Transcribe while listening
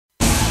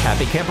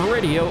Happy Camper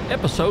Radio,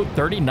 episode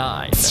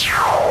 39.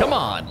 Come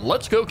on,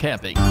 let's go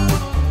camping.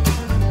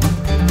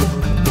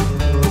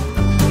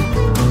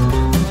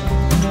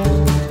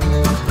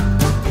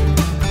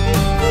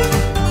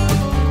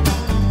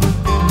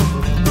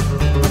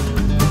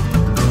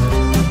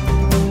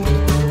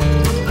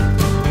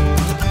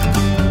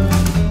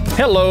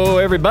 Hello,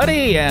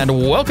 everybody, and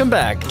welcome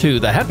back to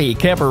the Happy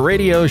Camper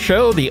Radio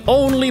Show, the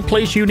only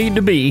place you need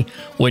to be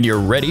when you're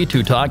ready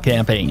to talk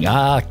camping.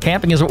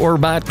 Camping is what we're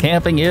about.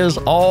 Camping is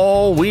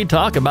all we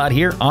talk about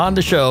here on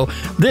the show.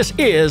 This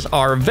is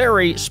our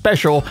very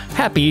special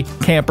Happy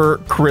Camper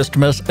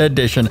Christmas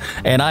edition,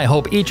 and I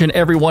hope each and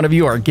every one of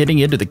you are getting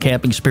into the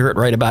camping spirit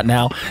right about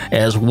now,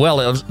 as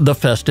well as the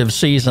festive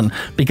season,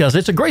 because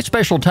it's a great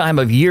special time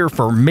of year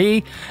for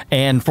me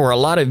and for a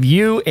lot of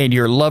you and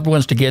your loved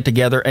ones to get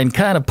together and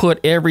kind of put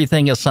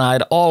everything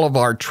aside, all of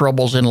our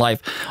troubles in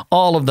life,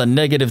 all of the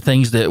negative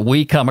things that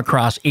we come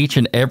across each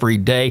and every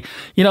day.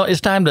 You know, it's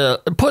time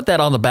to put that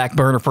on the back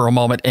burner for a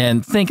moment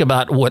and think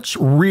about what's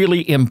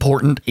really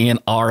important in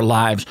our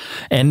lives.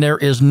 And there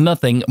is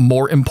nothing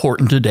more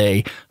important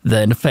today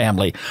than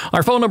family.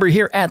 Our phone number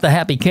here at the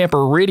Happy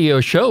Camper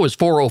Radio Show is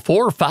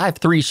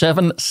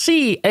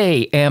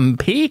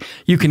 404-537-CAMP.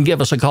 You can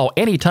give us a call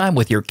anytime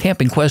with your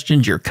camping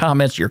questions, your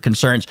comments, your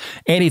concerns,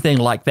 anything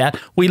like that.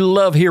 We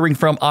love hearing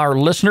from our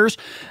listeners.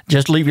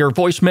 Just leave your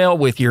voicemail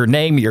with your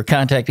name, your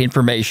contact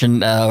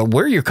information,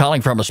 where you're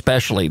calling from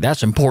especially.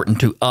 That's important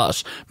to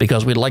us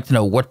because we'd like to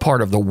know what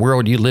part of the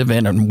world you live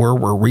in and where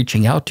we're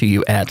reaching out to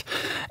you at.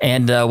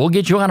 And we'll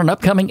get you on an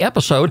upcoming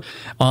episode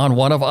on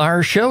one of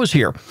our shows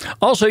here.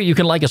 Also, you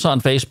can like us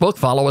on Facebook,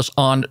 follow us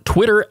on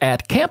Twitter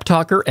at Camp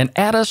Talker, and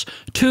add us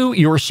to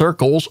your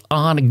circles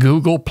on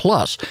Google+.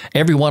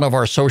 Every one of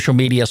our social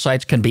media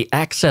sites can be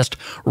accessed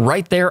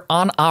right there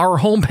on our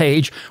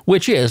homepage,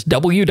 which is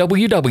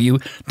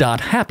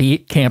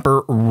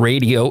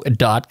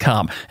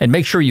www.happycamperradio.com. And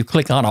make sure you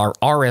click on our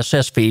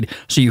RSS feed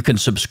so you can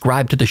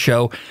subscribe to the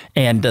show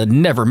and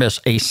never miss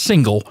a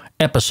single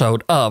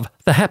episode of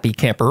the Happy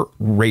Camper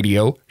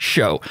Radio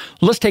Show.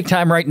 Let's take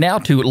time right now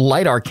to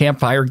light our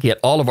campfire, get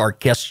all of our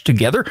guests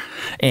together,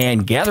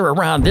 and gather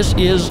around. This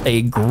is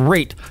a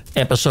great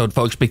episode,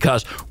 folks,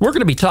 because we're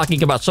going to be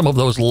talking about some of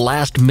those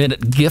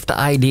last-minute gift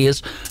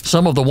ideas,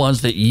 some of the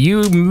ones that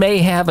you may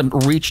haven't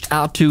reached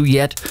out to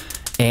yet,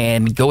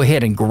 and go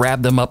ahead and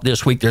grab them up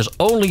this week. There's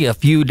only a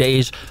few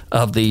days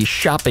of the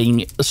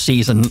shopping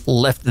season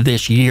left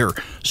this year,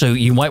 so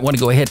you might want to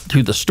go ahead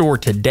to the store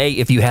today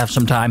if you have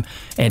some time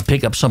and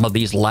pick up some of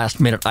these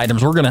last-minute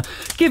items. We're going to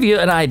give you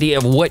an idea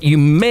of what you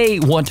may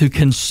want to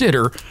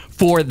consider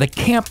for the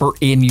camper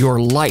in your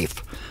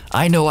life.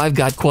 I know I've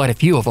got quite a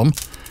few of them.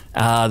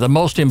 The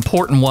most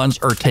important ones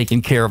are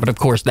taken care of, and of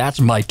course, that's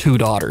my two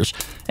daughters,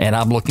 and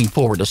I'm looking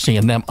forward to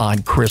seeing them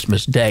on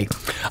Christmas Day.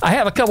 I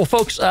have a couple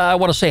folks I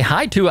want to say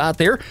hi to out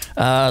there,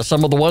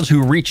 some of the ones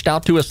who reached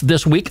out to us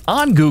this week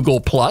on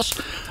Google+.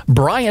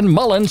 Brian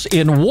Mullins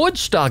in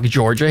Woodstock,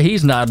 Georgia.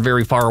 He's not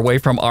very far away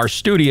from our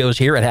studios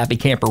here at Happy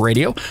Camper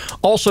Radio.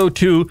 Also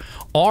to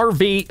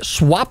RV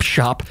Swap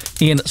Shop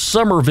in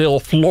Somerville,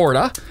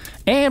 Florida.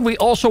 And we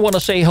also want to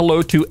say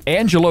hello to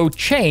Angelo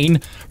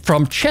Chain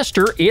from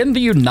Chester in the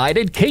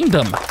United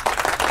Kingdom.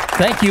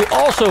 Thank you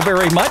also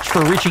very much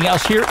for reaching out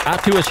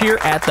to us here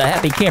at the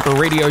Happy Camper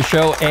Radio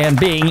Show and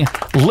being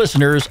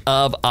listeners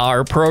of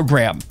our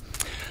program.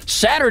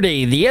 Saturday,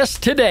 yes,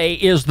 today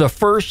is the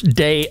first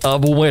day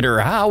of winter.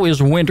 How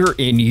is winter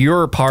in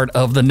your part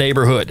of the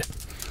neighborhood?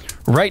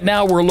 Right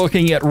now, we're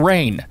looking at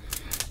rain.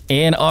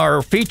 In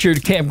our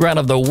featured campground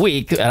of the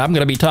week, and I'm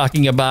going to be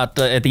talking about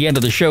at the end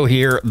of the show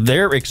here,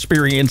 they're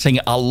experiencing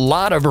a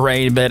lot of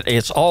rain, but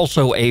it's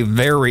also a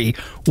very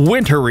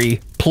wintry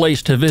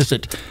place to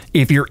visit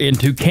if you're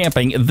into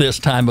camping this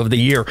time of the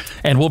year.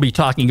 And we'll be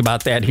talking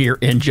about that here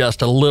in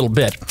just a little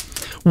bit.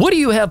 What do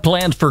you have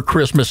planned for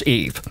Christmas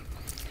Eve?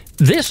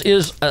 This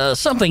is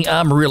something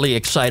I'm really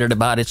excited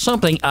about. It's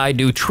something I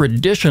do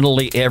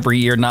traditionally every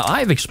year. Now,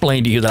 I've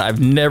explained to you that I've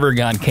never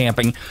gone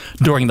camping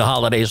during the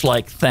holidays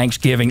like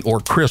Thanksgiving or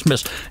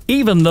Christmas,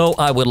 even though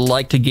I would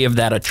like to give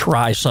that a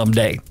try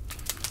someday.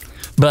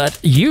 But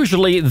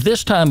usually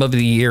this time of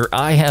the year,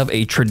 I have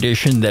a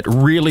tradition that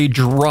really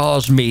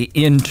draws me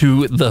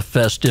into the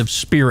festive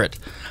spirit.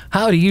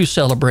 How do you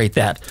celebrate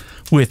that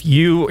with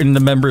you and the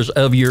members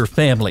of your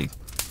family?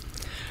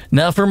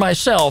 Now, for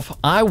myself,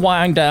 I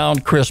wind down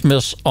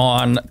Christmas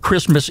on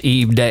Christmas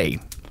Eve day.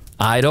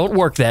 I don't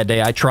work that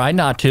day. I try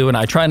not to, and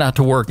I try not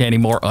to work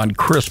anymore on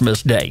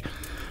Christmas Day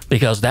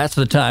because that's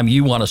the time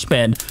you want to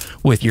spend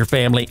with your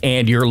family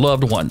and your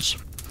loved ones.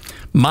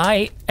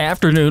 My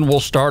afternoon will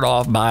start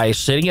off by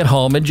sitting at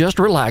home and just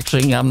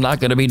relaxing. I'm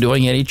not going to be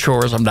doing any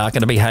chores. I'm not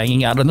going to be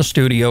hanging out in the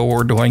studio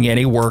or doing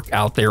any work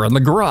out there in the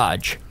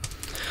garage.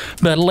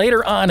 But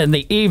later on in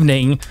the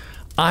evening,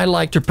 I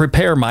like to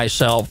prepare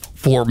myself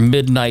for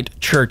midnight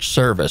church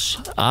service.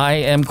 I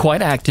am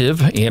quite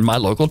active in my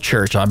local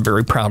church, I'm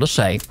very proud to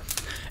say.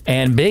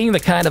 And being the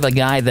kind of a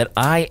guy that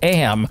I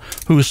am,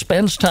 who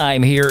spends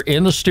time here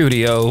in the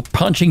studio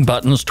punching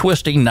buttons,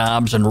 twisting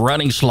knobs, and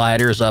running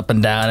sliders up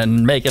and down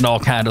and making all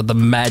kind of the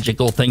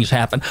magical things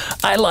happen,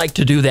 I like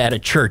to do that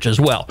at church as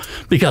well,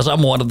 because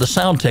I'm one of the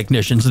sound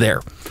technicians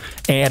there.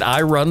 And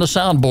I run the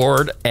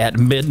soundboard at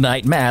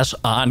midnight mass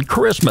on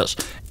Christmas.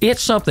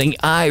 It's something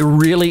I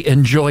really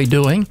enjoy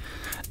doing.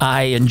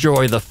 I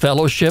enjoy the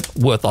fellowship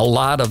with a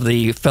lot of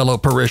the fellow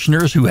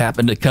parishioners who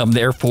happen to come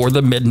there for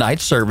the midnight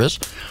service.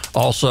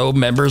 Also,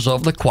 members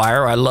of the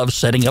choir. I love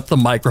setting up the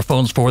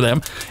microphones for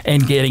them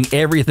and getting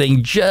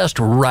everything just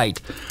right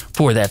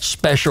for that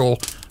special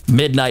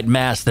midnight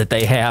mass that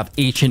they have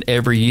each and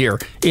every year.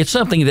 It's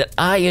something that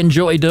I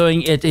enjoy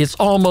doing. It's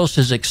almost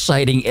as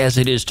exciting as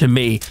it is to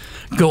me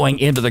going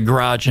into the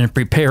garage and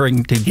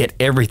preparing to get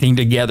everything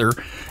together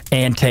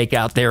and take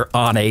out there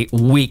on a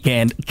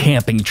weekend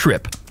camping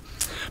trip.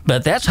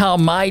 But that's how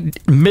my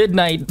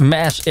midnight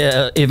mass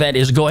event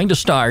is going to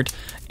start,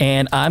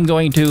 and I'm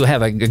going to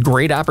have a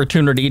great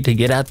opportunity to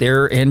get out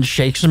there and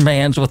shake some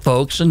hands with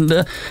folks and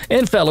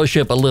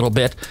fellowship a little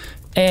bit.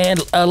 And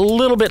a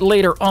little bit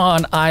later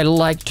on, I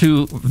like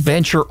to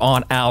venture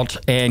on out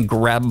and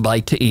grab a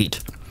bite to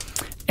eat.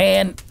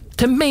 And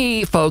to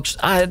me, folks,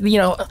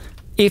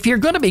 if you're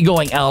going to be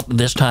going out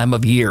this time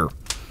of year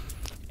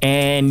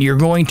and you're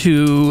going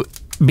to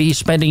be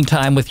spending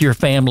time with your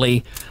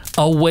family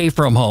away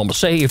from home.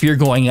 Say if you're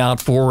going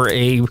out for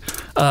a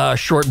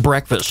short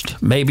breakfast,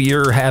 maybe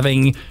you're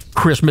having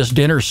Christmas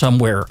dinner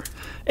somewhere,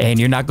 and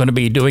you're not going to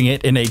be doing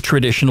it in a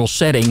traditional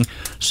setting,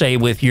 say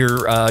with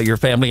your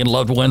family and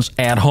loved ones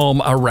at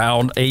home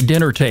around a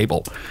dinner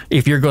table.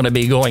 If you're going to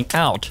be going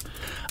out,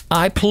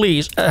 I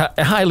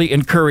highly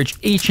encourage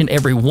each and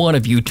every one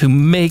of you to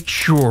make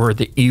sure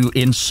that you,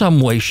 in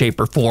some way, shape,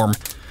 or form,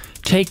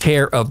 take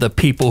care of the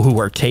people who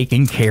are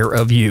taking care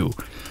of you.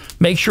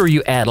 Make sure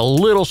you add a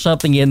little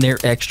something in there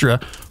extra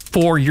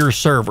for your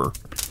server,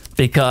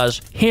 because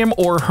him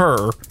or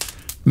her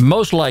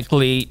most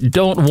likely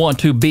don't want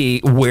to be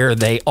where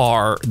they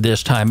are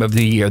this time of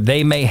the year.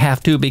 They may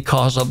have to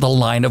because of the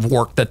line of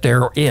work that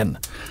they're in.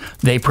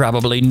 They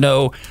probably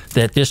know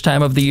that this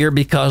time of the year,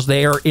 because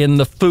they are in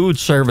the food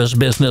service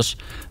business,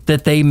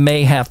 that they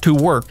may have to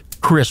work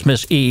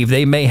Christmas Eve.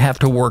 They may have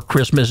to work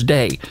Christmas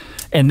Day,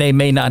 and they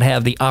may not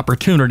have the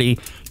opportunity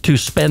to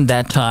spend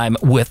that time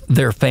with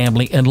their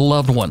family and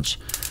loved ones.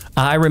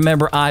 I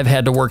remember I've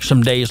had to work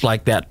some days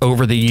like that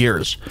over the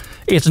years.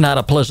 It's not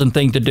a pleasant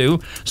thing to do.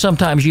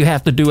 Sometimes you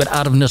have to do it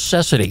out of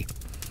necessity.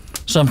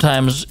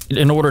 Sometimes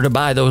in order to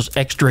buy those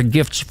extra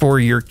gifts for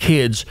your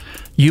kids,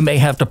 you may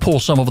have to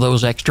pull some of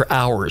those extra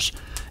hours.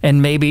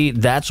 And maybe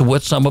that's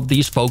what some of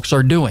these folks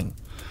are doing.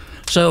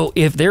 So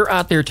if they're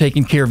out there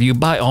taking care of you,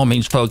 by all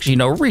means, folks,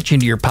 reach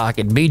into your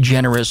pocket, be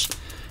generous,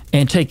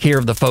 and take care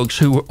of the folks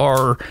who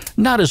are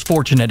not as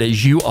fortunate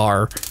as you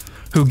are,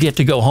 who get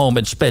to go home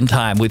and spend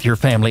time with your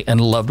family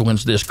and loved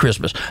ones this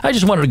Christmas. I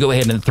just wanted to go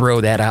ahead and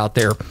throw that out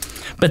there.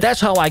 But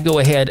that's how I go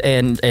ahead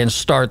and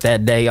start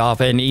that day off.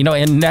 And,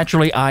 and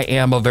naturally, I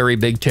am a very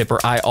big tipper.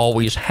 I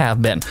always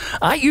have been.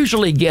 I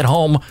usually get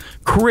home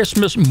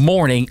Christmas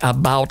morning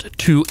about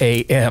 2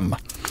 a.m.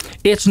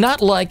 It's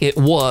not like it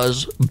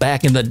was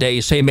back in the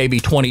day, say maybe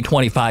 20,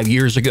 25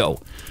 years ago,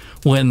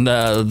 when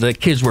the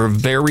kids were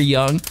very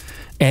young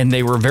and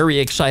they were very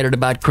excited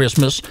about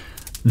Christmas.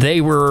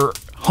 They were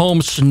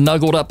home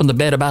snuggled up in the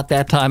bed about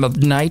that time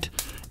of night,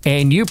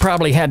 and you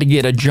probably had to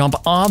get a jump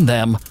on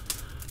them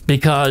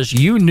because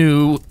you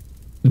knew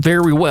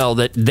very well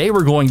that they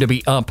were going to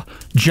be up,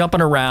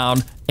 jumping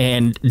around,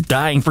 and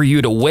dying for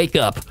you to wake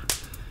up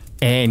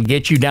and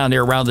get you down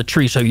there around the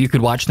tree so you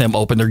could watch them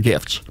open their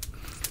gifts.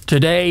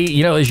 Today,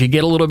 as you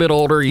get a little bit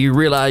older, you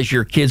realize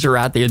your kids are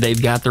out there,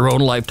 they've got their own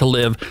life to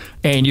live,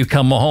 and you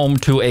come home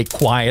to a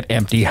quiet,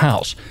 empty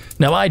house.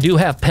 Now, I do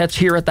have pets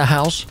here at the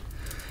house,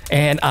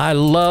 and I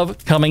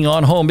love coming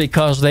on home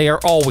because they are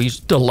always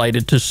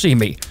delighted to see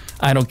me.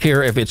 I don't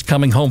care if it's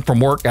coming home from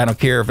work. I don't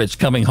care if it's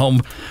coming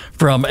home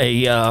from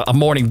a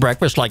morning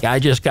breakfast like I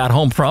just got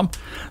home from.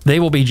 They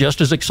will be just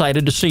as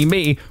excited to see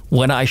me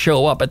when I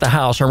show up at the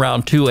house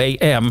around 2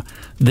 a.m.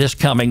 this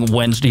coming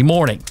Wednesday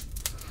morning.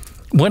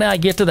 When I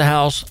get to the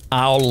house,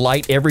 I'll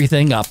light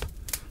everything up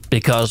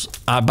because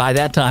by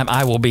that time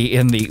I will be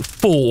in the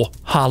full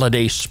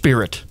holiday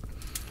spirit.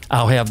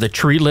 I'll have the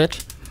tree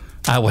lit.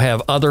 I will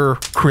have other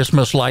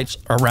Christmas lights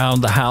around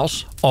the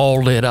house,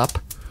 all lit up.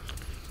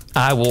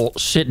 I will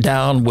sit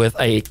down with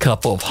a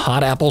cup of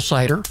hot apple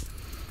cider,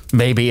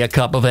 maybe a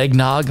cup of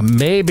eggnog,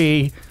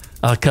 maybe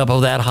a cup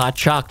of that hot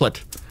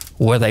chocolate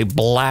with a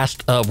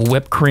blast of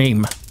whipped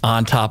cream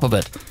on top of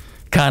it.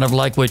 Kind of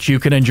like what you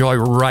can enjoy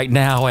right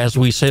now as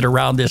we sit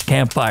around this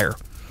campfire.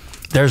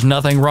 There's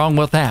nothing wrong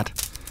with that.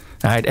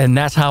 All right, and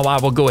that's how I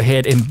will go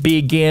ahead and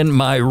begin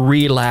my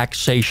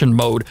relaxation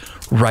mode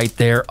right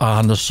there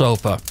on the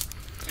sofa.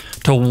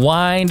 To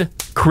wind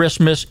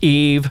Christmas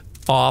Eve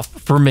off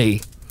for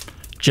me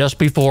just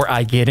before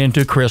I get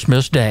into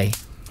Christmas Day.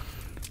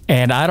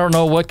 And I don't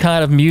know what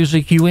kind of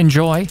music you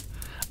enjoy.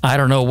 I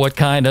don't know what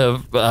kind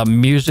of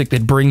music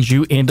that brings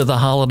you into the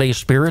holiday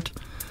spirit.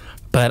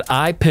 but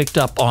I picked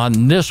up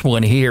on this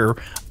one here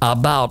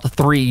about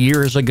 3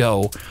 years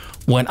ago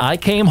when I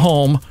came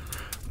home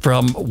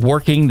from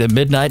working the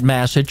midnight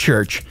mass at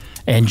church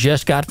and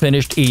just got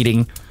finished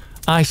eating.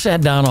 I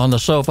sat down on the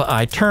sofa,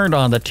 I turned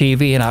on the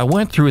TV, and I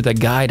went through the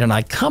guide, and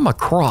I come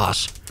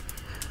across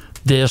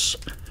this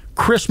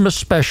Christmas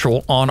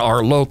special on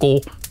our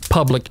local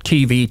public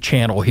TV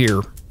channel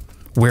here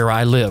where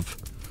I live.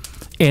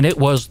 And it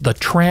was the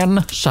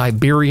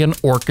Trans-Siberian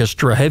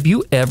Orchestra. Have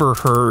you ever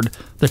heard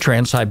the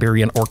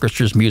Trans-Siberian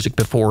Orchestra's music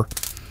before?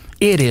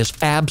 It is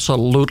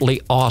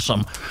absolutely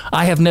awesome.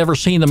 I have never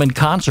seen them in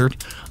concert.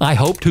 I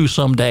hope to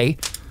someday.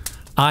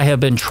 I have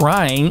been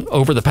trying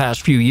over the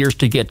past few years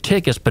to get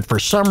tickets, but for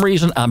some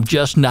reason, I'm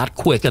just not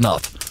quick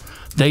enough.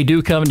 They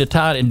do come into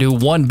town and do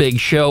one big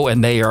show,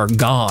 and they are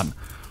gone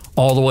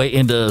all the way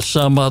into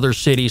some other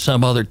city,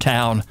 some other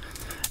town,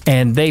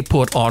 and they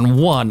put on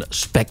one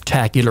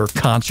spectacular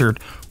concert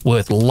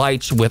with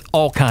lights, with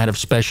all kind of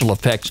special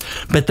effects.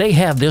 But they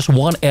have this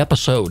one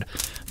episode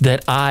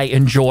that I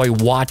enjoy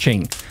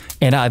watching,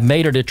 and I've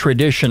made it a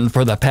tradition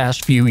for the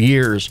past few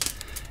years.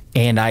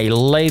 And I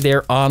lay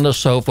there on the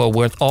sofa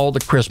with all the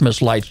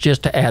Christmas lights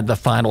just to add the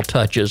final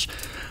touches.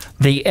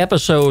 The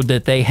episode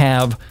that they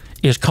have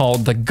is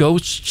called The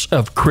Ghosts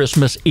of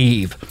Christmas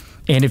Eve.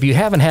 And if you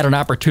haven't had an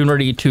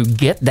opportunity to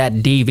get that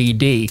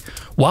DVD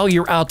while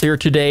you're out there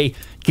today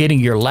getting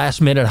your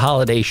last-minute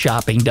holiday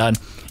shopping done,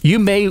 you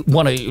may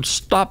want to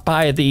stop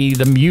by the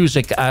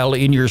music aisle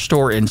in your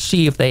store and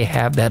see if they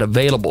have that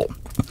available.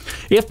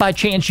 If by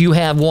chance you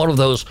have one of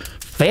those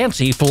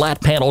fancy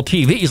flat panel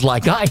TVs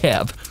like I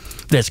have,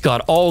 that's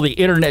got all the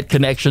internet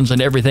connections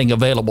and everything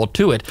available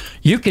to it,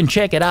 you can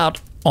check it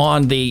out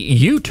on the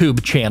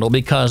YouTube channel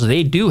because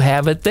they do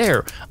have it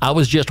there. I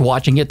was just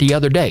watching it the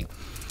other day.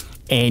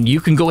 And you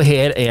can go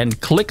ahead and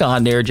click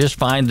on there, just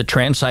find the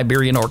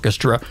Trans-Siberian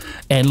Orchestra,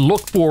 and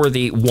look for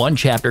the one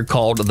chapter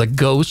called The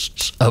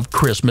Ghosts of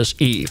Christmas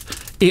Eve.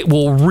 It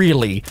will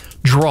really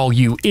draw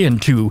you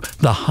into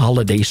the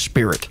holiday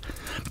spirit.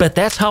 But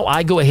that's how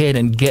I go ahead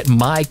and get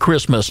my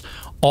Christmas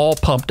all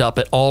pumped up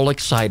and all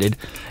excited,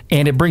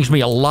 and it brings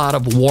me a lot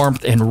of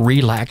warmth and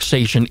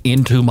relaxation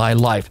into my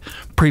life,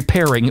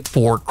 preparing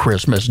for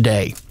Christmas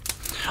Day.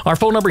 Our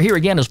phone number here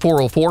again is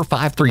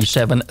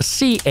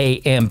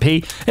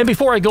 404-537-CAMP. And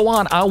before I go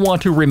on, I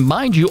want to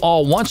remind you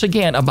all once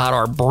again about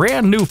our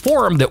brand new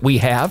forum that we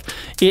have.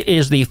 It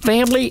is the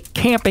Family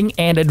Camping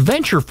and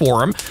Adventure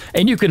Forum,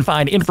 and you can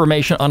find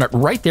information on it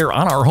right there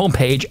on our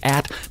homepage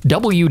at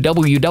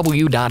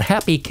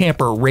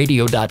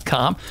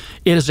www.happycamperradio.com.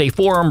 It is a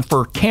forum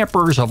for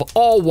campers of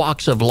all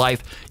walks of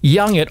life,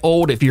 young and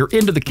old. If you're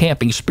into the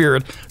camping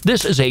spirit,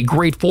 this is a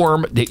great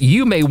forum that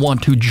you may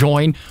want to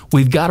join.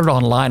 We've got it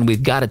online.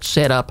 We've got it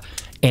set up,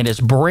 and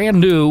it's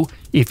brand new.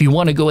 If you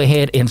want to go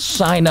ahead and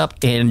sign up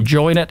and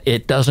join it,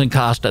 it doesn't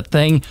cost a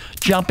thing.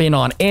 Jump in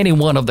on any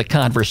one of the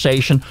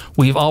conversation.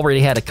 We've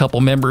already had a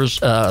couple members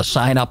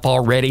sign up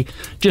already.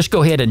 Just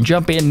go ahead and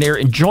jump in there,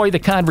 enjoy the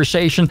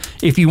conversation.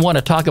 If you want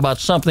to talk about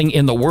something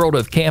in the world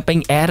of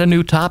camping, add a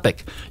new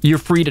topic. You're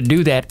free to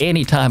do that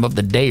any time of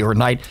the day or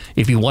night.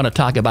 If you want to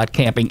talk about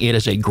camping, it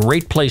is a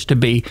great place to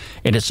be,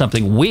 and it's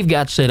something we've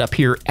got set up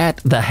here at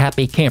the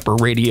Happy Camper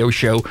Radio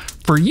Show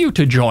for you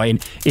to join.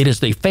 It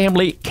is the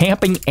Family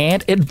Camping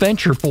and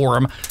Adventure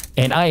Forum,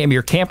 and I am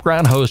your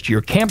campground host, your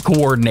camp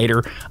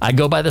coordinator. I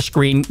go by the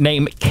screen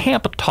name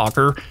Camp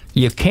Talker.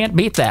 You can't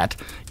beat that.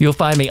 You'll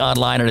find me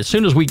online, and as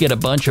soon as we get a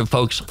bunch of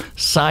folks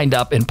signed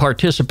up and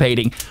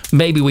participating,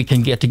 maybe we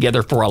can get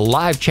together for a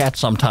live chat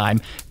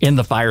sometime in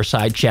the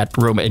fireside chat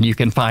room, and you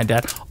can find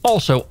that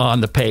also on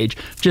the page.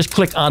 Just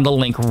click on the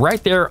link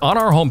right there on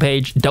our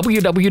homepage,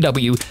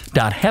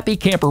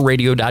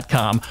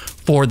 www.happycamperradio.com,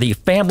 for the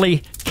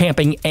Family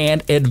Camping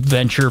and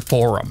Adventure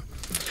Forum.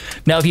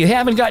 Now, if you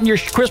haven't gotten your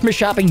Christmas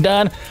shopping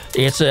done,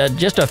 it's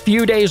just a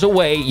few days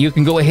away. You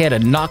can go ahead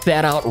and knock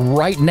that out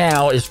right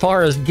now. As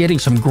far as getting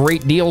some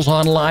great deals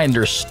online,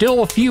 there's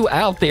still a few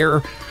out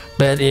there,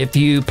 but if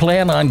you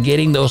plan on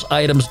getting those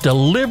items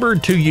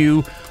delivered to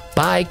you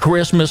by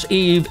Christmas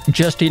Eve,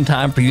 just in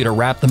time for you to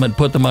wrap them and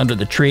put them under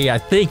the tree, I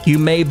think you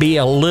may be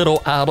a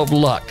little out of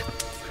luck.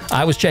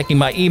 I was checking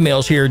my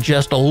emails here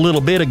just a little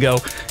bit ago,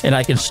 and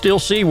I can still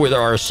see where there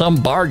are some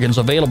bargains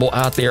available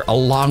out there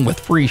along with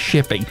free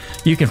shipping.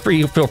 You can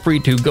feel free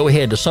to go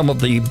ahead to some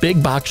of the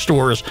big box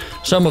stores,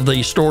 some of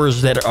the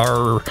stores that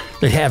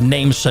have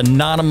names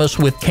synonymous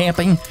with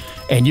camping,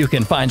 and you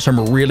can find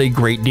some really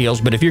great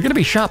deals. But if you're going to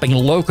be shopping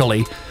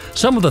locally,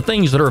 some of the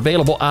things that are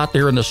available out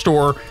there in the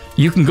store,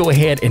 you can go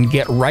ahead and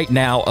get right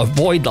now.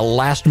 Avoid the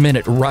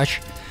last-minute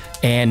rush.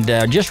 And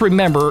just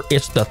remember,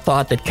 it's the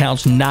thought that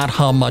counts, not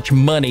how much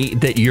money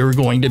that you're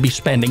going to be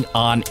spending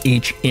on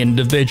each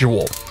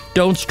individual.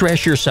 Don't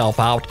stress yourself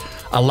out.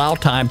 Allow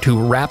time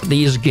to wrap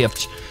these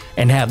gifts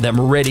and have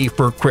them ready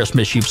for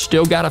Christmas. You've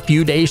still got a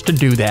few days to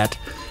do that.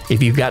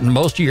 If you've gotten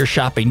most of your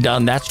shopping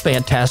done, that's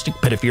fantastic.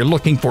 But if you're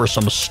looking for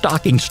some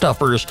stocking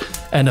stuffers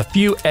and a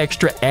few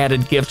extra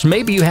added gifts,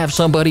 maybe you have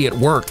somebody at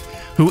work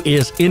who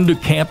is into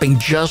camping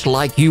just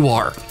like you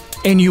are,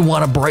 and you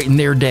want to brighten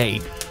their day.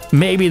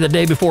 Maybe the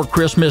day before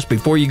Christmas,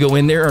 before you go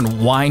in there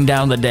and wind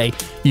down the day,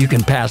 you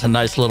can pass a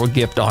nice little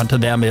gift on to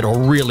them. It'll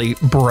really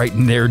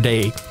brighten their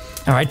day.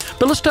 All right,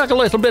 but let's talk a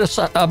little bit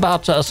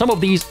about some of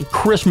these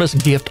Christmas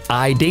gift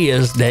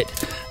ideas that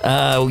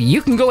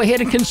you can go ahead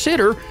and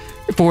consider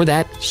for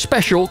that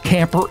special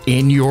camper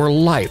in your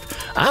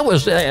life. I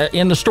was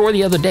in the store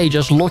the other day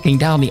just looking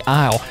down the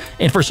aisle,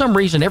 and for some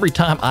reason, every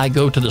time I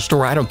go to the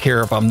store, I don't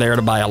care if I'm there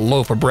to buy a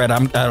loaf of bread, I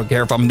don't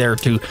care if I'm there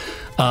to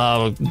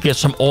get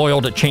some oil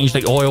to change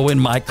the oil in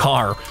my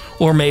car,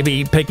 or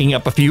maybe picking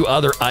up a few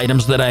other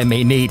items that I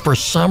may need. For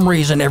some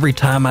reason, every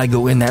time I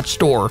go in that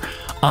store,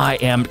 I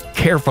am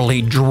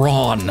carefully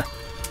drawn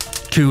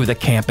to the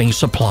camping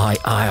supply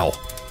aisle.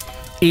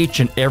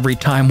 Each and every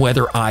time,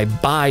 whether I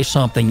buy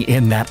something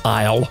in that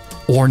aisle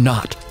or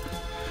not.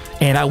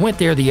 And I went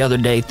there the other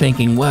day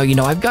thinking, well, you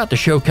know, I've got the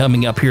show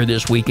coming up here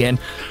this weekend.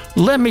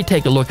 Let me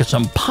take a look at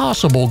some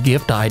possible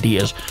gift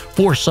ideas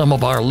for some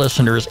of our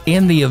listeners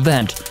in the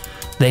event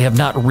they have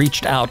not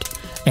reached out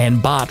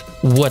and bought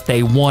what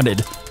they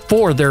wanted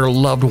for their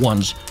loved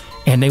ones.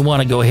 And they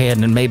want to go ahead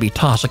and maybe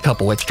toss a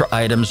couple extra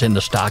items in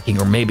the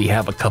stocking, or maybe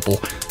have a couple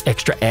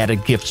extra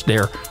added gifts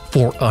there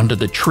for under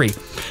the tree.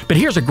 But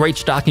here's a great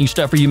stocking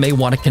stuffer you may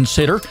want to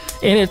consider,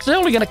 and it's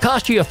only going to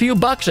cost you a few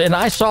bucks. And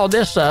I saw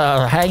this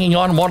hanging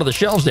on one of the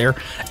shelves there,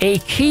 a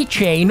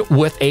keychain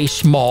with a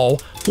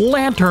small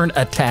lantern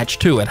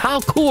attached to it.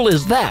 How cool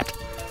is that?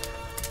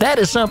 That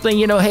is something,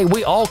 you know, hey,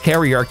 we all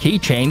carry our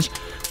keychains.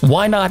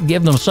 Why not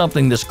give them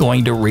something that's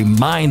going to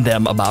remind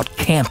them about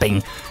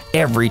camping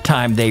every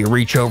time they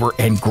reach over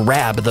and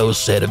grab those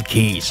set of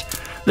keys?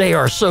 They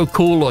are so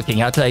cool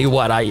looking. I tell you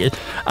what, I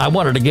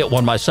wanted to get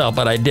one myself,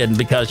 but I didn't,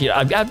 because you know,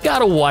 I've got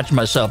to watch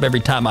myself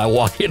every time I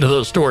walk into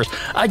those stores.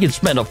 I can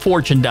spend a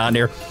fortune down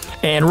there.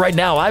 And right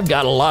now, I've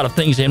got a lot of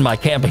things in my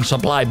camping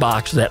supply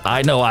box that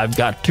I know I've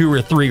got 2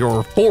 or 3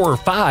 or 4 or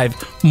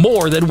 5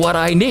 more than what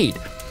I need.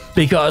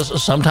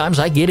 Because sometimes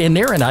I get in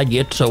there and I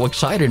get so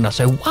excited and I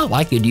say, wow,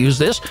 I could use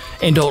this,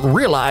 and don't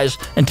realize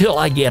until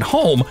I get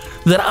home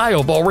that I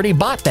have already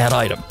bought that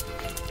item.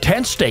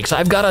 Tent stakes,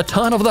 I've got a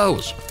ton of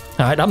those.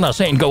 All right, I'm not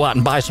saying go out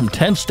and buy some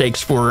tent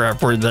stakes for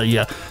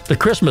the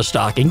Christmas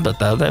stocking, but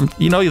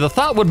you know, the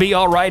thought would be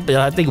all right, but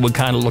I think it would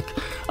kind of look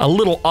a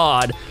little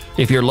odd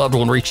if your loved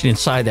one reached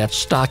inside that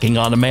stocking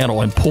on the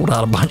mantle and pulled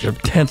out a bunch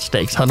of tent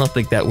stakes. I don't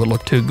think that would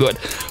look too good.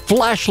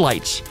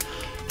 Flashlights.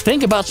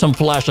 Think about some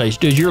flashlights.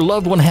 Does your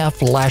loved one have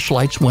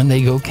flashlights when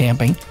they go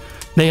camping?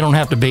 They don't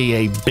have to be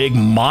a big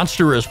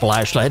monstrous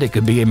flashlight. It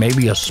could be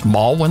maybe a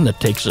small one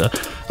that takes a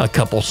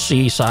couple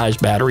C-size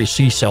batteries,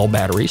 C-cell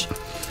batteries.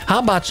 How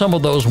about some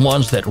of those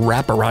ones that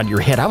wrap around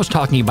your head? I was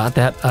talking about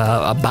that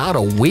about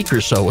a week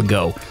or so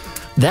ago.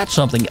 That's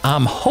something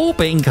I'm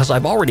hoping, because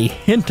I've already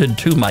hinted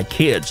to my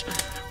kids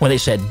when they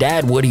said,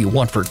 Dad, what do you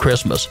want for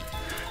Christmas?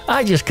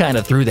 I just kind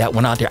of threw that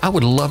one out there. I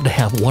would love to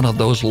have one of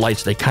those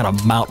lights they kind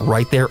of mount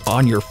right there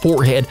on your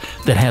forehead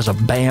that has a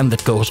band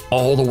that goes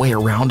all the way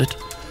around it.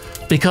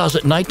 Because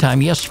at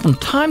nighttime, yes, from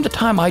time to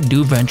time, I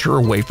do venture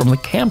away from the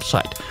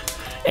campsite.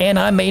 And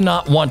I may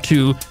not want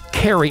to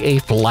carry a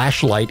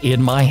flashlight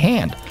in my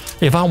hand.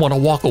 If I want to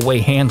walk away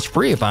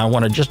hands-free, if I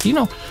want to just, you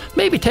know,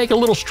 maybe take a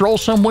little stroll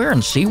somewhere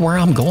and see where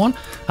I'm going,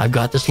 I've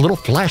got this little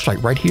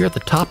flashlight right here at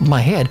the top of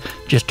my head.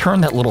 Just turn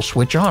that little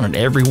switch on, and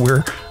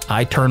everywhere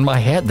I turn my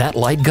head, that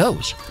light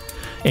goes.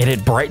 And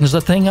it brightens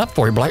the thing up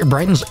for you. It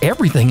brightens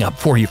everything up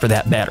for you, for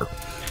that matter.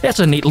 That's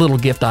a neat little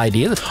gift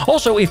idea.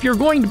 Also, if you're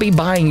going to be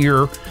buying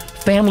your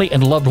family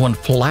and loved one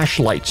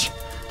flashlights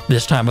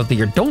this time of the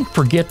year, don't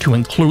forget to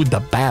include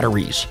the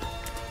batteries.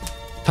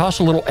 Toss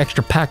a little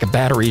extra pack of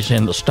batteries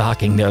in the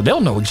stocking there.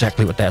 They'll know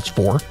exactly what that's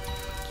for.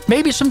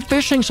 Maybe some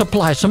fishing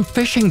supplies, some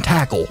fishing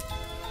tackle.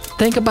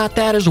 Think about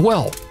that as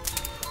well.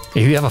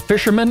 If you have a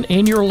fisherman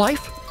in your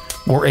life,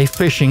 or a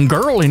fishing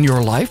girl in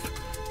your life,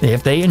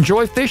 if they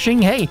enjoy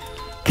fishing, hey,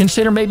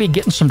 consider maybe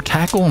getting some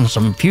tackle and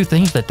some few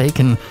things that they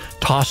can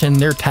toss in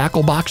their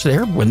tackle box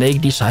there when they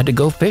decide to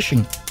go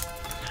fishing.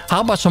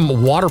 How about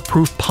some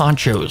waterproof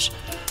ponchos?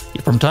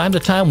 From time to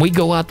time, we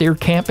go out there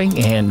camping,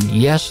 and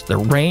yes, the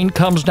rain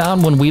comes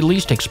down when we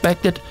least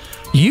expect it.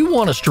 You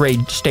want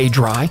to stay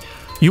dry.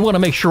 You want to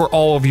make sure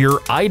all of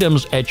your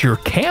items at your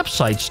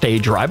campsite stay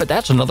dry, but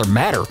that's another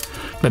matter.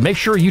 But make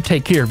sure you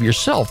take care of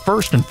yourself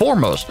first and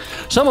foremost.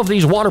 Some of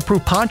these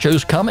waterproof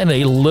ponchos come in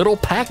a little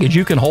package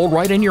you can hold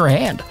right in your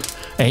hand,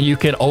 and you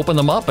can open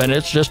them up, and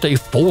it's just a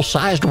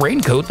full-sized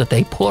raincoat that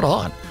they put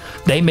on.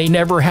 They may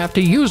never have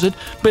to use it,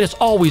 but it's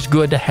always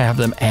good to have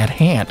them at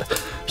hand.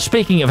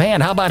 Speaking of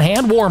hand, how about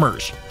hand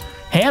warmers?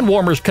 Hand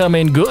warmers come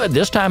in good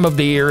this time of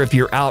the year if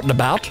you're out and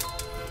about.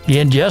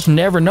 You just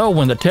never know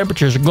when the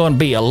temperatures are going to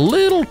be a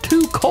little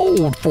too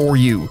cold for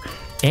you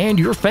and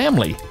your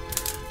family.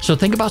 So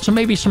think about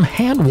maybe some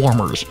hand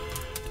warmers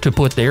to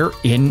put there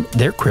in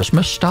their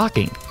Christmas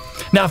stocking.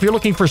 Now, if you're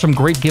looking for some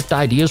great gift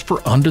ideas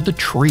for under the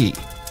tree,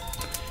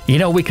 you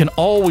know, we can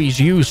always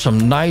use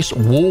some nice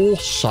wool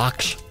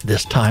socks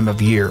this time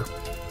of year.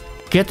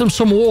 Get them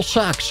some wool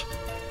socks.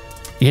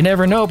 You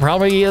never know,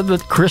 probably the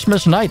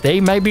Christmas night,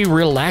 they may be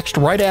relaxed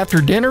right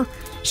after dinner.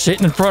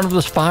 sitting in front of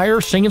this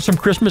fire, singing some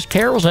Christmas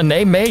carols, and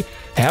they may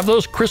have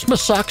those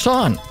Christmas socks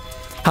on.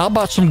 How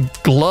about some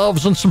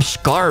gloves and some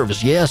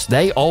scarves? Yes,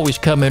 they always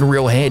come in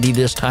real handy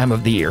this time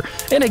of the year.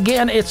 And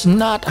again, it's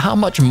not how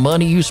much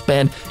money you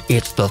spend,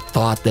 it's the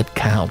thought that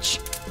counts.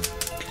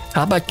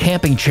 How about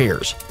camping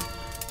chairs?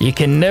 You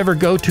can never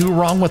go too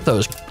wrong with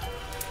those.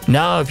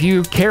 Now, if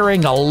you're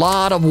carrying a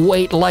lot of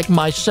weight like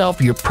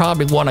myself, you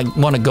probably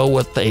want to go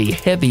with a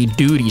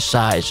heavy-duty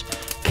size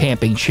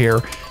camping chair.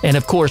 And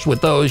of course,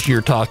 with those,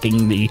 you're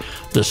talking the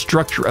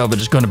structure of it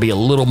is going to be a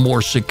little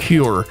more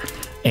secure,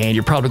 and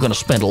you're probably going to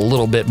spend a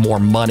little bit more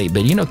money.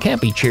 But you know,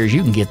 camping chairs,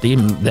 you can get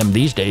them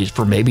these days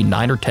for maybe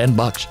 $9 or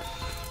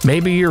 $10.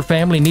 Maybe your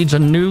family needs a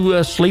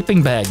new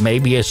sleeping bag,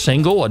 maybe a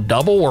single, a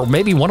double, or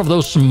maybe one of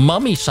those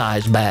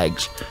mummy-sized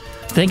bags.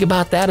 Think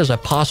about that as a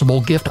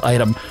possible gift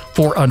item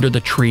for under the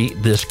tree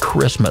this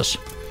Christmas.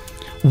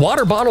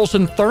 Water bottles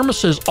and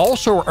thermoses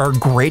also are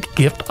great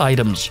gift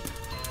items.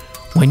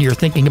 When you're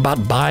thinking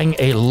about buying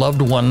a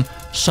loved one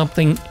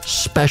something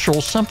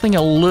special, something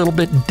a little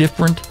bit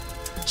different,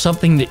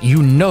 something that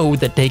you know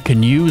that they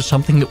can use,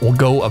 something that will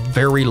go a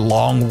very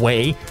long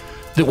way,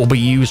 that will be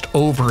used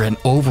over and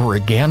over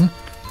again,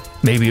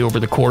 maybe over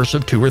the course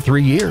of 2 or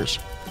 3 years.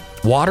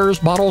 Waters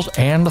bottles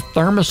and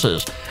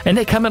thermoses, and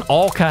they come in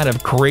all kind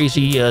of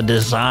crazy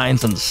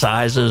designs and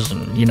sizes,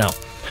 and you know,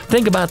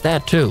 think about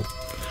that too.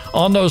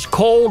 On those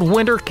cold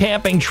winter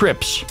camping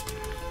trips,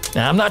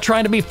 now I'm not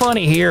trying to be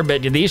funny here,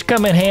 but these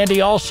come in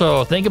handy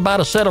also. Think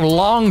about a set of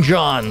long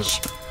johns.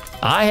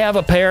 I have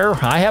a pair,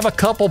 I have a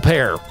couple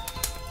pair,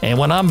 and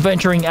when I'm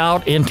venturing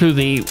out into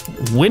the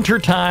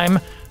wintertime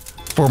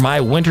for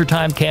my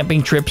wintertime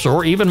camping trips,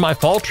 or even my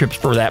fall trips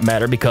for that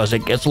matter, because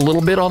it gets a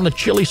little bit on the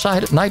chilly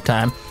side at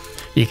nighttime,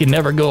 you can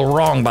never go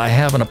wrong by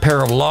having a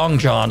pair of long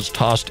johns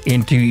tossed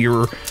into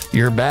your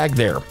bag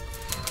there.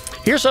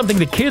 Here's something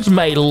the kids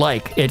may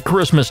like at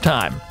Christmas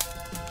time.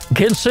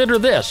 Consider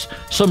this,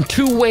 some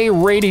two-way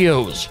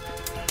radios.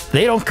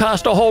 They don't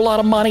cost a whole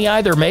lot of money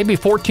either, maybe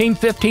 $14,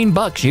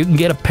 $15. You can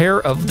get a pair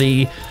of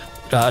the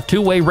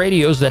two-way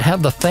radios that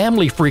have the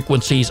family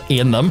frequencies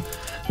in them.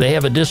 They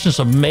have a distance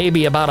of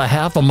maybe about a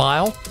half a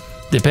mile,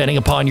 depending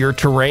upon your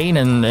terrain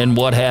and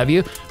what have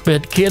you.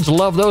 But kids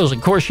love those.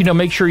 Of course, you know,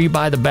 make sure you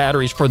buy the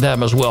batteries for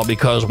them as well,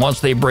 because once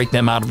they break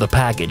them out of the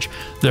package,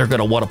 they're going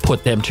to want to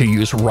put them to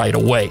use right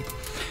away.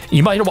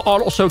 You might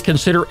also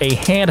consider a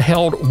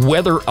handheld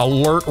weather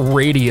alert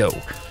radio.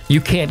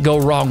 You can't go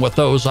wrong with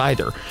those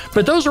either.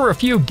 But those are a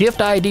few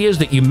gift ideas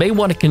that you may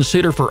want to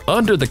consider for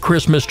under the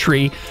Christmas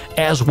tree,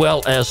 as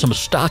well as some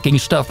stocking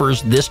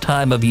stuffers this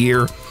time of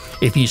year.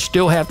 If you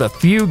still have a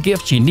few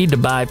gifts you need to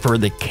buy for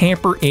the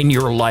camper in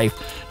your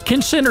life,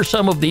 consider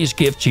some of these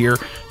gifts here.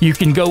 You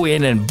can go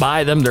in and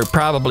buy them. They're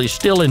probably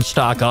still in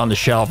stock on the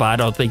shelf. I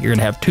don't think you're going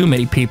to have too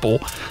many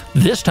people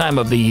this time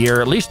of the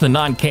year. At least the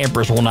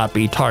non-campers will not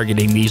be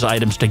targeting these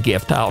items to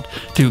give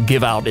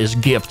out as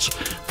gifts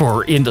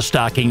for in the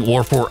stocking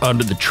or for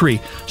under the tree.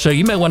 So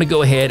you may want to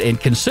go ahead and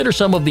consider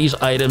some of these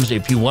items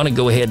if you want to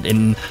go ahead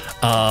and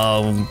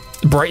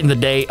brighten the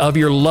day of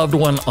your loved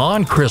one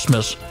on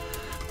Christmas.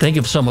 Think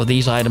of some of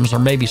these items, or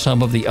maybe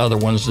some of the other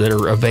ones that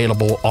are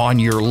available on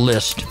your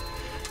list.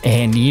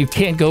 And you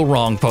can't go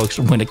wrong, folks,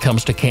 when it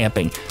comes to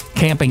camping.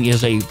 Camping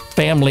is a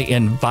family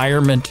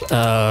environment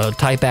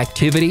type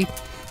activity.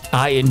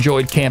 I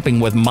enjoyed camping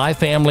with my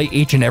family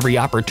each and every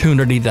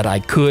opportunity that I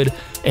could,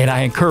 and I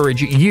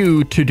encourage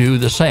you to do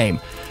the same.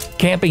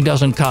 Camping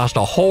doesn't cost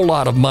a whole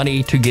lot of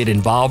money to get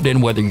involved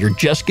in, whether you're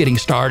just getting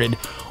started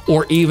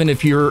or even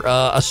if you're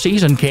a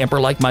seasoned camper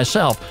like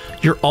myself.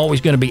 You're always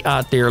going to be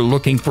out there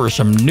looking for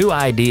some new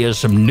ideas,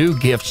 some new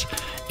gifts,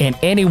 and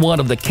any one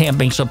of the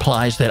camping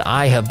supplies that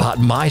I have bought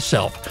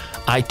myself,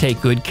 I take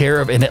good care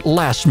of, and it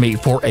lasts me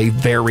for a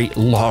very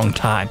long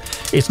time.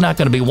 It's not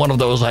going to be one of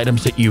those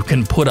items that you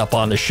can put up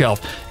on the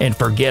shelf and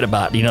forget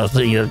about.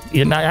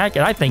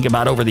 I think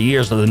about over the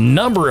years the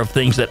number of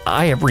things that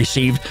I have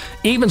received,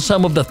 even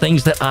some of the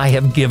things that I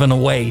have given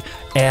away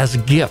as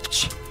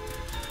gifts.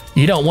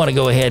 You don't want to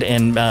go ahead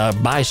and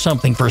buy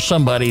something for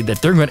somebody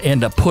that they're going to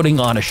end up putting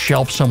on a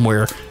shelf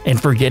somewhere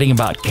and forgetting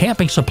about.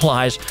 Camping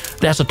supplies,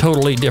 that's a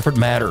totally different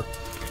matter.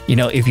 You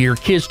know, if your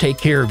kids take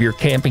care of your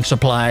camping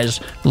supplies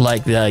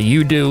like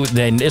you do,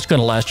 then it's going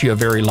to last you a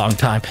very long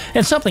time.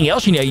 And something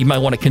else, you might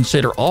want to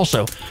consider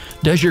also,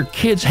 does your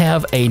kids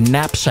have a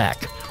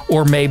knapsack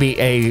or maybe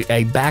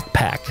a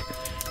backpack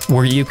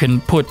where you can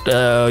put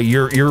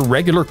your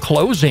regular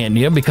clothes in,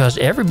 because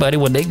everybody,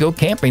 when they go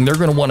camping, they're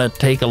going to want to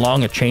take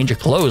along a change of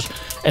clothes,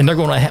 and they're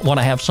going to want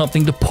to have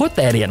something to put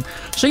that in.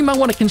 So you might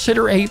want to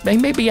consider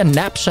maybe a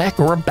knapsack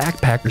or a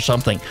backpack or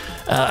something.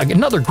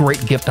 Another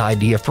great gift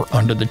idea for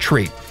under the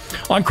tree.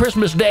 On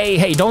Christmas Day,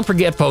 hey, don't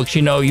forget, folks,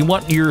 you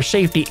want your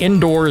safety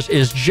indoors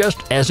is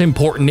just as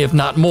important, if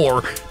not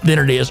more, than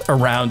it is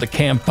around the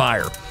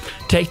campfire.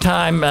 Take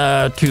time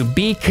to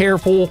be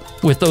careful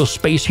with those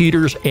space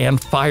heaters and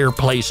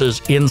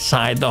fireplaces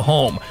inside the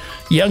home.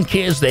 Young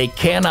kids, they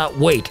cannot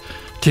wait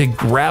to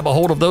grab a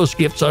hold of those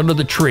gifts under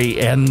the tree.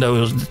 And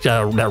those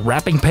that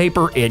wrapping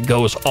paper, it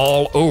goes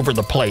all over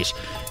the place.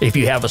 If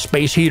you have a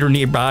space heater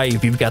nearby,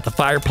 if you've got the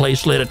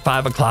fireplace lit at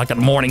 5 o'clock in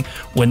the morning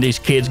when these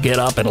kids get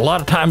up, and a lot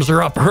of times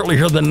they're up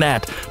earlier than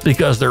that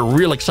because they're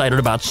real excited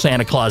about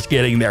Santa Claus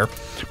getting there.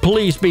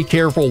 Please be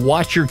careful,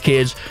 watch your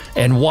kids,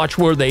 and watch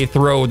where they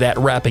throw that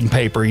wrapping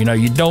paper. You know,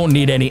 you don't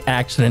need any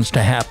accidents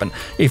to happen.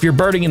 If you're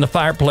burning in the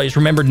fireplace,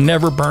 remember,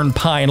 never burn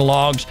pine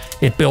logs.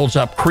 It builds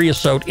up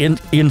creosote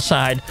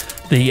inside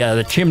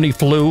the chimney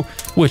flue,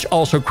 which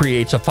also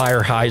creates a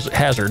fire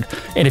hazard.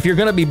 And if you're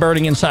going to be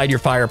burning inside your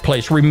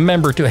fireplace,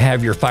 remember to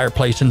have your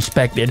fireplace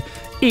inspected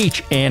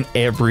each and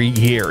every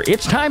year.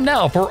 It's time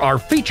now for our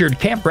featured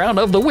campground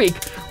of the week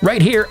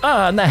right here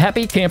on the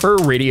Happy Camper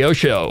Radio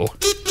Show.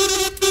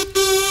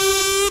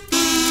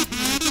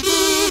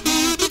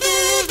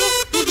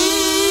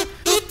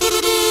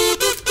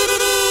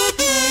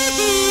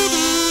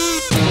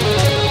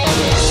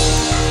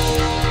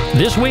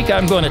 This week,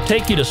 I'm going to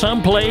take you to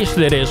some place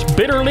that is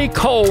bitterly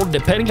cold,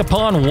 depending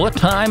upon what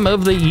time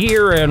of the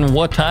year and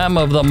what time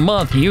of the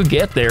month you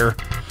get there.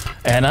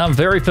 And I'm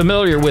very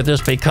familiar with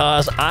this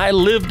because I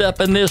lived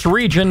up in this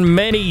region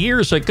many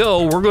years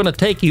ago. We're going to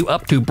take you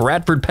up to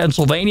Bradford,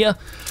 Pennsylvania,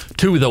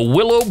 to the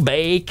Willow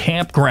Bay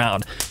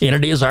Campground. And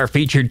it is our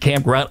featured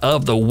campground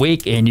of the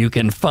week, and you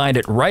can find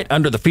it right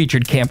under the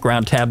featured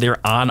campground tab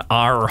there on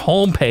our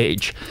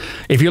homepage.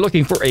 If you're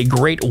looking for a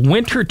great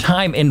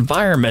wintertime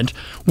environment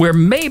where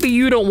maybe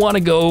you don't want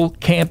to go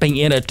camping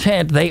in a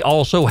tent, they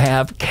also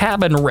have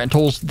cabin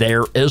rentals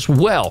there as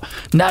well.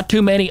 Not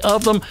too many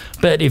of them,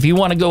 but if you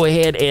want to go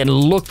ahead and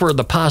look for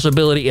the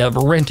possibility of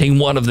renting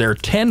one of their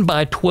 10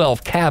 by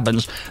 12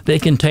 cabins, they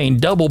contain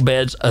double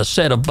beds, a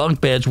set of bunk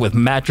beds with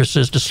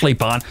mattresses to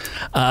sleep on.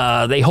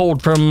 They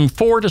hold from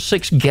 4 to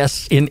 6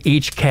 guests in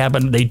each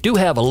cabin. They do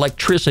have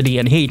electricity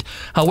and heat.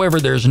 However,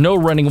 there's no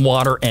running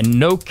water and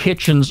no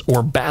kitchens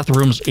or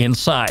bathrooms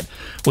inside,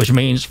 which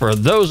means for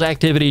those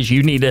activities,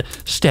 you need to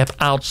step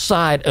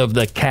outside of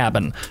the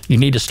cabin. You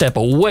need to step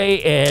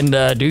away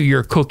and do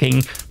your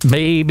cooking,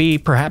 maybe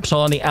perhaps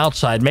on the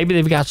outside. Maybe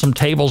they've got some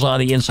tables on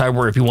the inside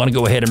where if you want to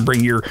go ahead and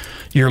bring your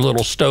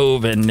little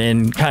stove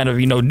and kind of,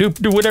 you know,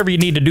 do whatever you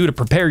need to do to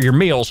prepare your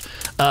meals.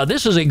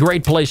 This is a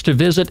great place to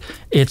visit.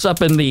 It's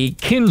up in the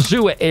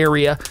Kinzua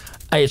area.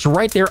 It's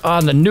right there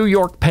on the New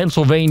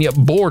York-Pennsylvania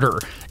border.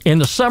 In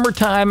the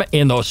summertime,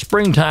 in the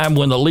springtime,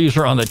 when the leaves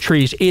are on the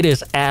trees, it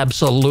is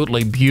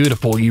absolutely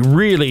beautiful. You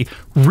really,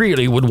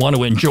 really would want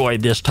to enjoy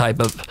this type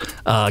of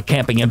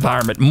camping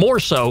environment, more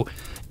so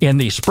in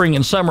the spring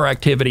and summer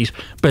activities,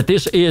 but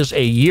this is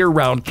a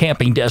year-round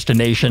camping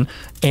destination.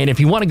 And if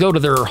you want to go to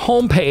their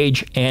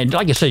homepage, and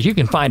like I said, you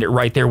can find it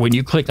right there when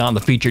you click on the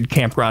featured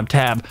campground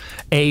tab,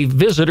 a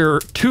visitor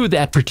to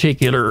that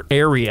particular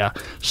area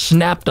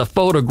snapped a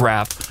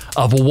photograph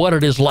of what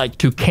it is like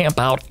to camp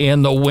out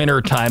in the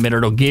wintertime, and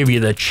it'll give you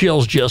the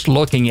chills just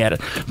looking at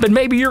it. But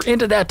maybe you're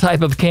into that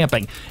type of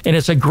camping, and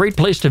it's a great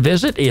place to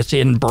visit. It's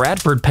in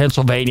Bradford,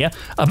 Pennsylvania,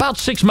 about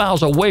 6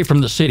 miles away from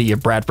the city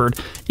of Bradford.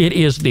 It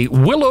is the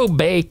Willow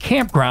Bay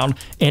Campground,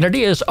 and it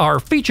is our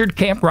featured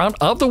campground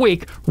of the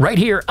week right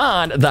here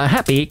on the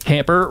Happy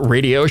Camper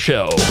Radio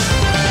Show.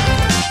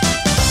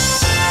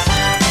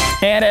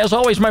 And as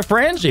always, my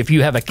friends, if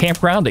you have a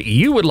campground that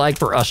you would like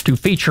for us to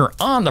feature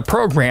on the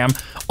program,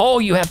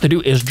 all you have to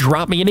do is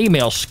drop me an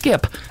email,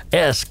 Skip,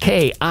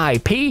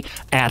 S-K-I-P,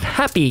 at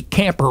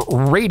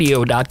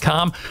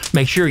happycamperradio.com.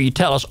 Make sure you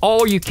tell us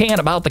all you can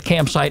about the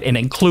campsite and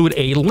include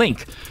a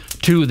link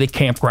to the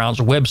campground's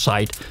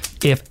website,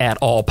 if at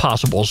all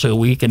possible, so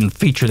we can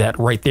feature that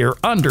right there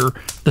under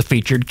the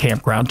featured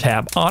campground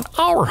tab on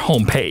our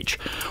homepage.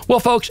 Well,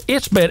 folks,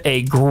 it's been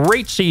a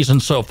great season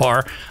so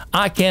far.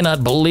 I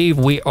cannot believe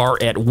we are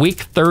at week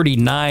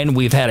 39.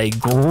 We've had a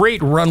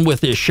great run with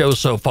this show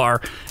so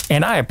far,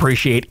 and I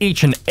appreciate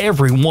each and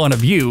every one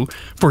of you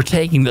for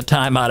taking the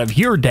time out of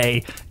your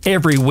day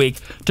every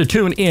week to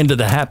tune into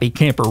the Happy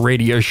Camper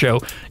Radio Show.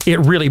 It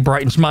really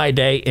brightens my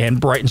day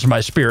and brightens my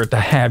spirit to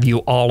have you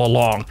all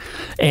along.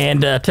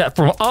 And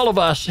from all of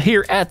us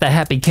here at the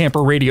Happy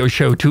Camper Radio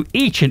Show, to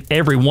each and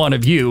every one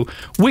of you,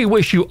 we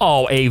wish you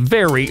all a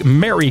very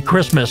Merry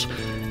Christmas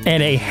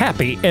and a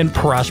happy and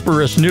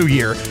prosperous New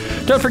Year.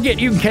 Don't forget,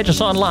 you can catch us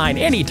online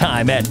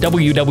anytime at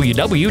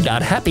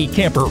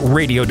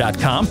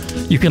www.happycamperradio.com.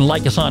 You can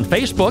like us on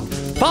Facebook,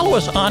 follow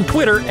us on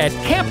Twitter at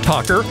Camp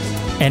Talker,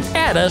 and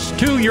add us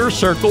to your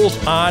circles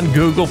on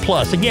Google+.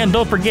 Again,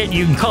 don't forget,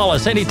 you can call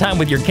us anytime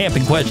with your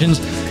camping questions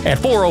at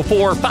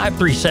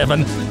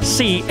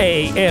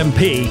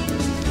 404-537-CAMP.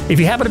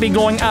 If you happen to be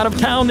going out of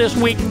town this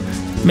week,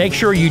 make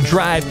sure you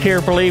drive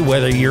carefully,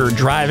 whether you're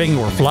driving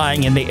or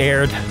flying in the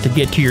air to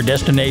get to your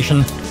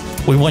destination.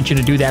 We want you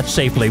to do that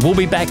safely. We'll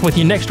be back with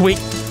you next week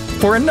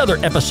for another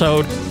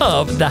episode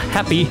of the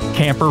Happy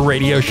Camper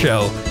Radio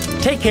Show.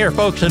 Take care,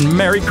 folks, and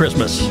Merry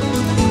Christmas.